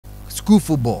school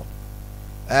football.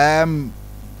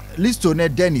 Listo ne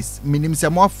Dennis minim se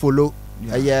mo follow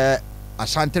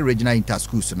Ashanti regional inter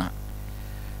schools na.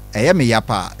 Me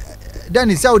yapa.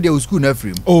 Dennis how dey school na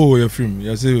free. Oh, you free.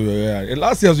 Yes,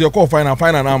 last year you call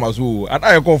final na so. And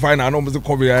I call final no must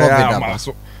cover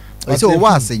so. So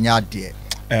what senya there?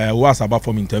 What's about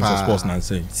for me in terms of sports and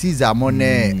saying? Caesar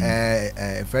Mone,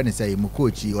 friend say my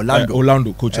coach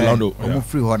Orlando, coach Orlando. I'm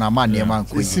free on a man near man.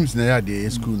 Sims na the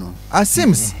school no.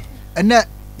 Sims, and that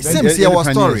Sims here was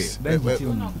story.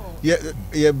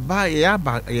 Yeah,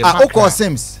 call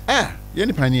Sims.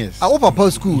 Any pioneers. I open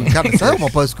post school. I open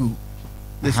post school.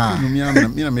 The school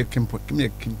me make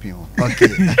camping.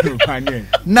 Okay.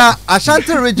 Now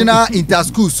Ashanti regional inter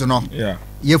schools no. Yeah.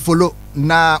 You follow.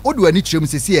 Na odu ani chirem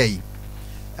sesi ayi.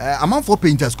 Amount for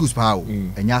painter schools pa o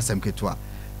enya asem ketwa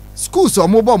schools o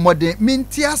mo bo modern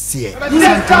minti ase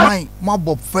sankamai mo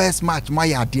bob first match my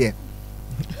ade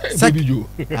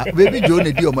baby Joe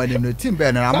ne di o mani no team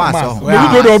be na amaso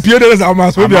baby Joe don pie dey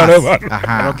amaso bi areva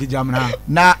Rocky Jamna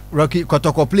na Rocky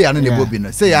Kotoko player no ne bobi no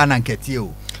say ya na nkete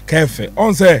o kefe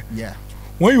on say yeah.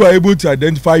 When you are able to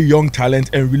identify young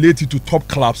talent and relate it to top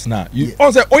clubs now, you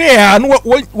say, oh yeah, no,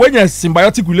 when you're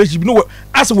symbiotic relationship, you know,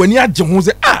 as when you're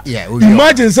say,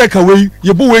 imagine say away,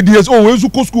 you both DS, oh, where's you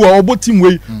go school or both team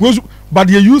way, but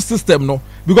you use system no,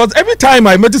 because every time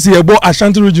I met to say about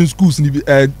Ashanti region schools,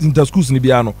 inter schools in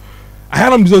Ibiano, I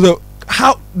had them because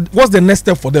how what's the next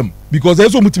step for them? Because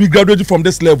there's so much to be graduated from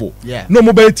this level. Yeah. No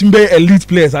mobile team be elite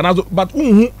players and also, but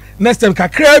next time can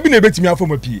crab in a bit me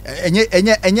from a P.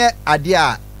 Enye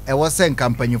idea I was saying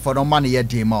campaign for no money yet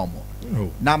day mom.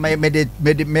 Now me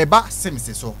ba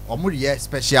Sims so omo ye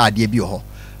special idea bi ho.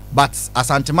 But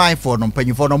Asante mine for no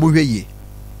penny for no mo hwe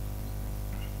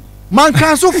Man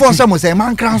can so for some say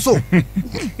man can so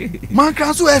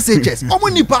SHS omo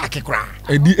ni park kra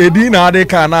edi na de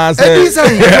kana say edi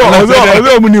say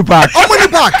omo ni park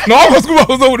no go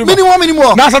school so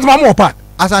minimum na Asante ma park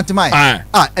Asante mine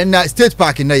and state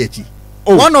park in Nayachi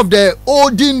one of the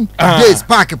olden days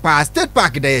park state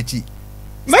park in Nayachi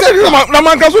na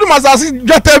man can so ma say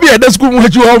jota bi e da school mo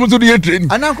hachi ho mo so dey train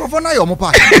anankofo na yo mo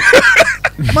park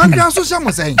man can so say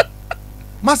mo say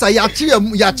Masa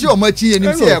yachi omachi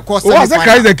enim say e course o say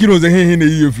kai the kilo say he na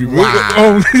yi free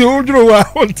o duro wa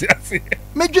o ti ase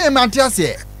medwe man ti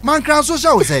ase man kran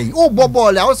social we say o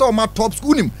ball o say o ma top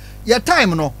school nim your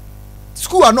time no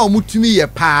school na o mutumi ye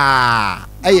pa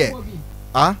eye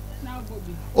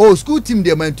oh school team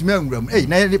dey man tumi anwram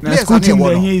na the players school team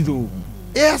dey do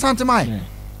Asante mai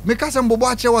me ka say mbobo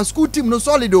ache wa school team no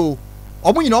solid o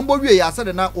omo nyina ombo wie ya say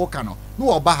na wo ka no no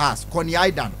oba has Coney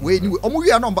Island we ni omo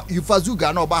wie na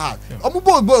Yufazuga na oba has omo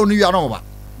ball no wie na oba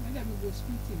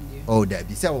oh there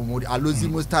be say omo alozi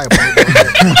most time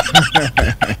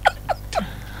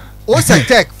o say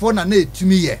tech for na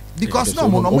etumi ye because no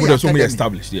mo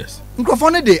established yes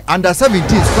microphone dey under 17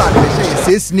 squad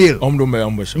dey say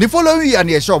 6-0 the following year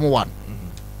na show omo one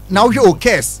now we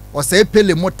okay or say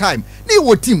pele more time ni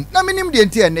wo team na minim dey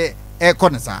enti ene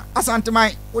konesa Asante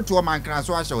mai wotu o man kran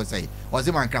so a show say o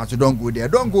say man kran so don't go there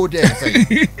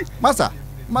say masa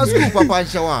masku papa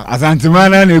nshawa Asante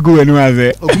man na egu enu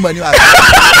aze ogumani aze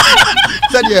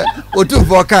said otu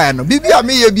for kan no bibia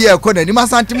me ye bia ko na ni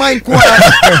Asante mai ko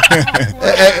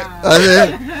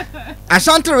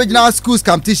Ashanti regional schools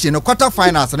competition no quarter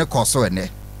finals ne course so ene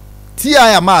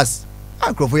TIA mass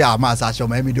akrofo ya mass a show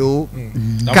me do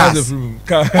cast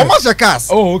almost a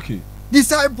cast oh okay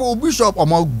disciple bishop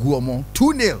omogu omo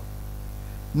 2-0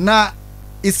 na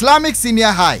Islamic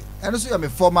senior high and so I'm a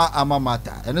former alma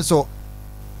mater and so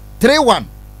 3-1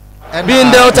 and being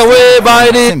dealt away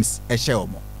by the Sims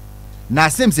esheomo na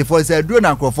Sims for say do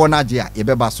na nkrofo na je a ye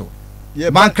beba so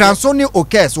man kranso ni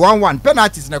okes 1-1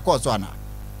 penalties na course ana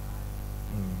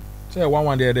say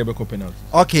 1-1 there be penalty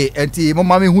okay enti mo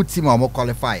mama hu team o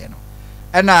qualify no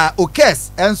and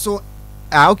okes enso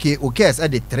okay okes at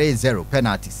the 3-0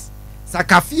 penalties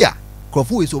Sakafia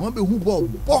Kofu is o be hu ball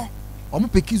omo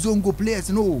pekizongo players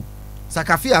no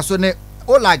Sakafia so ne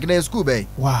o like the school be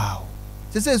wow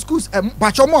say schools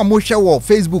pacho mo hwe wo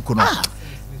Facebook no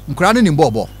nkura ni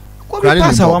mbobo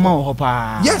pasa wa ma ho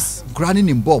pa yes nkura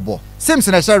ni mbobo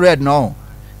Simpson na red no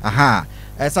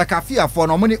Sakafia for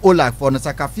no money o like for no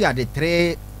Sakafia the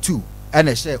 3-2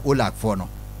 and share o like for no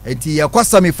enti ye kwa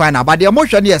semi final but the mo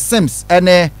hwe ne Sims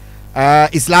ene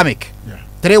Islamic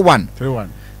 3-1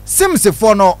 Sims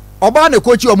for no oba na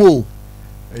coach omo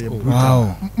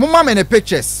wow mama me the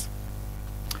pictures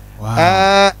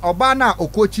wow oba na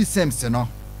okochi Sims no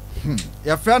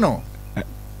your friend no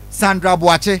Sandra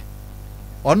Boache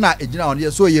Ona ejina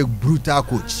on so ye brutal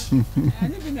coach.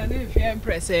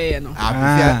 Empress no.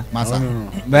 Masa.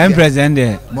 But Empress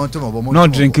there.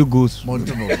 Not drinking goose.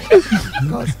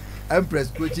 Because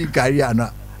Empress coaching career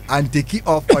na and take it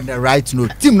off on the right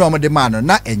note. Team no the man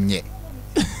na enye.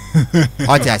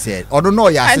 What I said. I don't know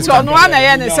ya. And so no one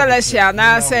na selection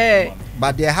na say.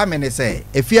 But there how many say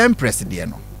if you Empress there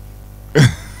no.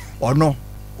 Or no.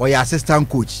 Or your assistant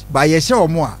coach. But you show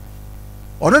more.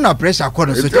 Or no pressure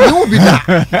corner so you will be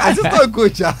that assistant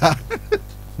coach.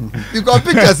 Because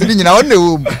pictures in on the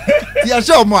room. You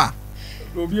show more.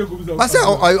 But say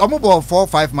I'm about 4 or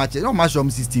 5 matches. No match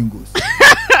 16 goals.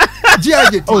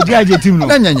 GIJ team no.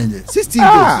 16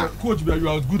 goals. Coach, you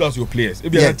are as good as your players.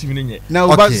 If you are team in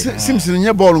now, but Simpson in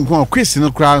your ball and Chris in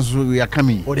the crowds we are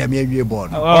coming. Oh, they may be a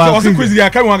ball. Also, Chris, they are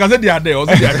coming. I said they are there.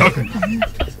 Also, they are talking.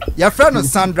 Your friend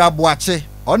Sandra Boache.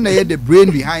 On the brain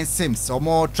behind Sims or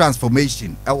more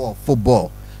transformation our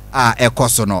football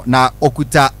ekosono na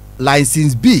okuta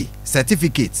license B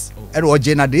certificates and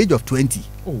ojena at the age of 20.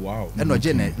 Oh wow. And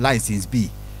ojena license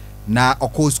B na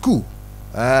oko school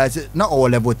na our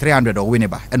level 300 or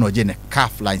winneba and ojena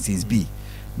CAF license B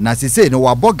na se say no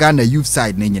waboga na youth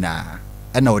side na nyina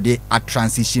and na ode at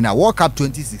transition a World Cup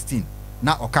 2016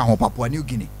 na oka ho Papua New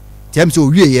Guinea tem so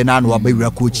wie ye na no abawura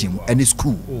coaching any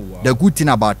school. The good thing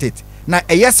about it na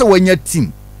eyese wanya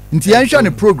team nti yanhwa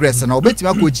ne progress na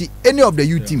obetima coach any of the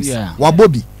youth teams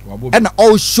wabobi and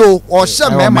all show or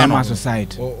share member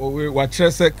society we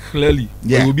chese clearly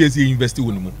we will be as invest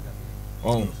woni mu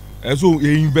and so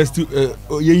you invest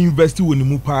woni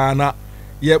mu pa na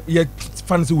ye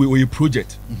fans we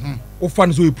project o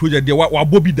fans we project there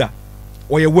wabobi da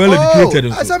or you well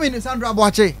educated I mean Sandra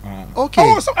Boache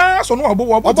okay so no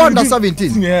about under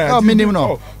 17 minimum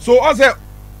no so I say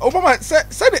Obama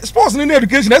said sports in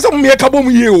education. I said me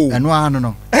kabom ye o.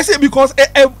 No. I say because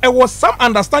it was some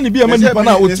understanding be a man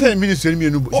na o. I say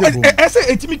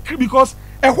etimi because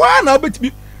why na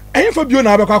betimi for bio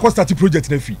na abekwa start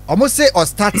project na fi. Almost say or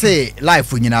start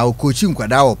life nyina o coaching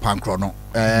kwada o pankro no.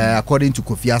 According to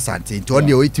Kofi Asante, to all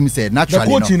the etimi say naturally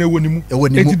no. The coaching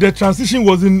ewonimu. The transition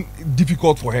wasn't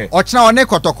difficult for her. Ochna one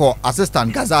kotoko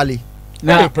assistant Gazali.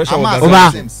 Na pressure was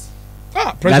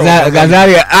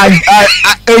Gazari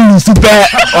super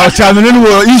or champion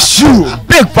will issue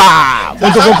big power.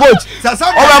 Coach.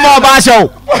 Obama Basho.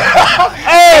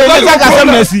 Hey, let's get some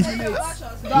mercy.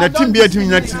 Na team be team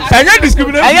na team. Any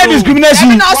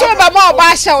discrimination. Na so ba mo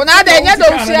ba show na de nya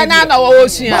do sia na na wo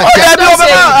osua.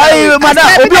 Madam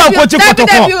obi a coach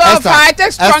kotoko. I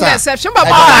take strong exception ba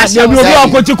ba show. Obi a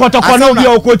coach kotoko na obi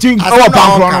a coaching our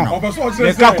bankro no.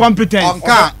 Make competence.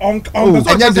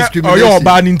 Any discrimination. Oyo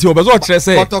oba ni nti obezo kire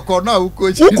say. Kotoko na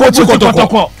coach. Coach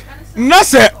kotoko. Na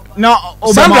say na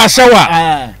Sandra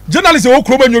Shawa. Journalist wo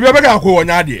kro ba nyobi abega akwo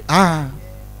wonya ade.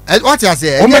 What you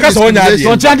say? Omega so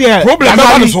nya problem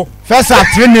na so. First at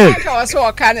 3-0.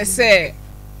 So can I say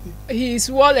he's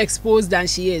well exposed than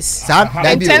she is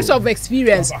in terms of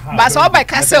experience. But so by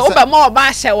can say oba more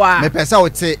ba shewa. Me pesa o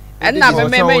te and na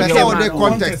me the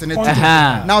context in it.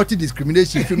 Now to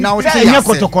discrimination now say nya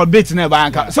kotoko bet na ba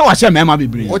anka. So wa she mema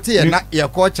bebre. O te na ye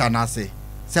coach na say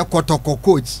kotoko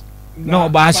coach. No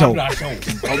ba show.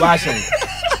 Oba show.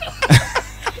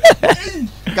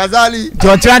 Gazali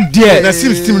Georgia there na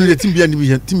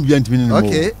team be no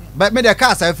okay but me the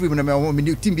cars I free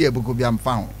me team be able go be am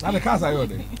found na the cars are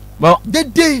there well the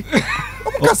day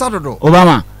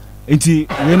Obama nti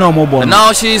we no more born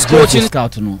now she's coaching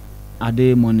scout no are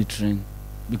they monitoring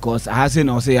because I say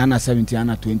no say under 70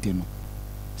 under 20 no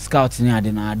scouts ni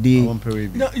ade na ade no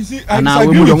you see I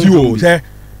agree with you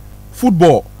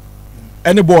football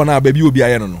any ball na baby obi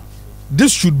aye no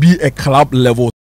this should be a club level